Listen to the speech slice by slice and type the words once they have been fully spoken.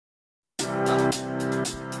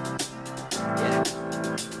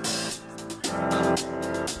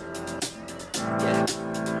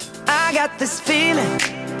got this feeling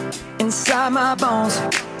inside my bones.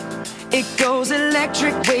 It goes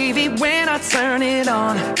electric wavy when I turn it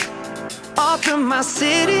on. Off from my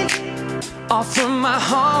city, off from my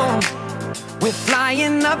home. We're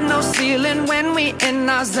flying up, no ceiling when we in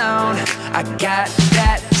our zone. I got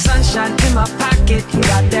that sunshine in my pocket,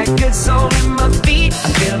 got that good soul in my feet. I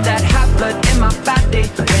feel that hot blood in my body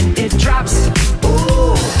when it drops.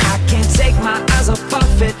 Ooh, I can't take my eyes off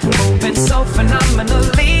of it, moving so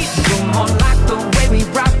phenomenally. You're more like the way we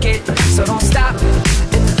rock it, so don't stop.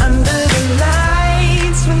 And under the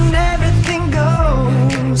lights when everything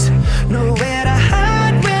goes, nowhere to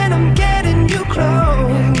hide when I'm getting you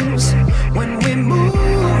close. When we move,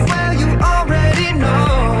 well, you already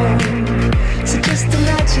know. So just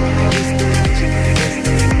imagine.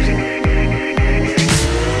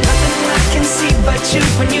 Nothing I can see but you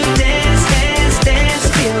when you dance, dance, dance.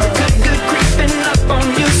 Feel good creeping up on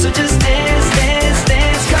you. So just dance, dance,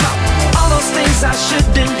 dance. Come on. All those things I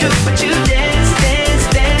shouldn't do, but you dance, dance,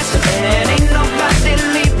 dance. And ain't nobody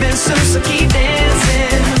leaving soon, so keep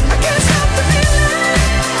dancing. I can't stop the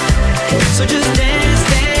feeling. So just dance.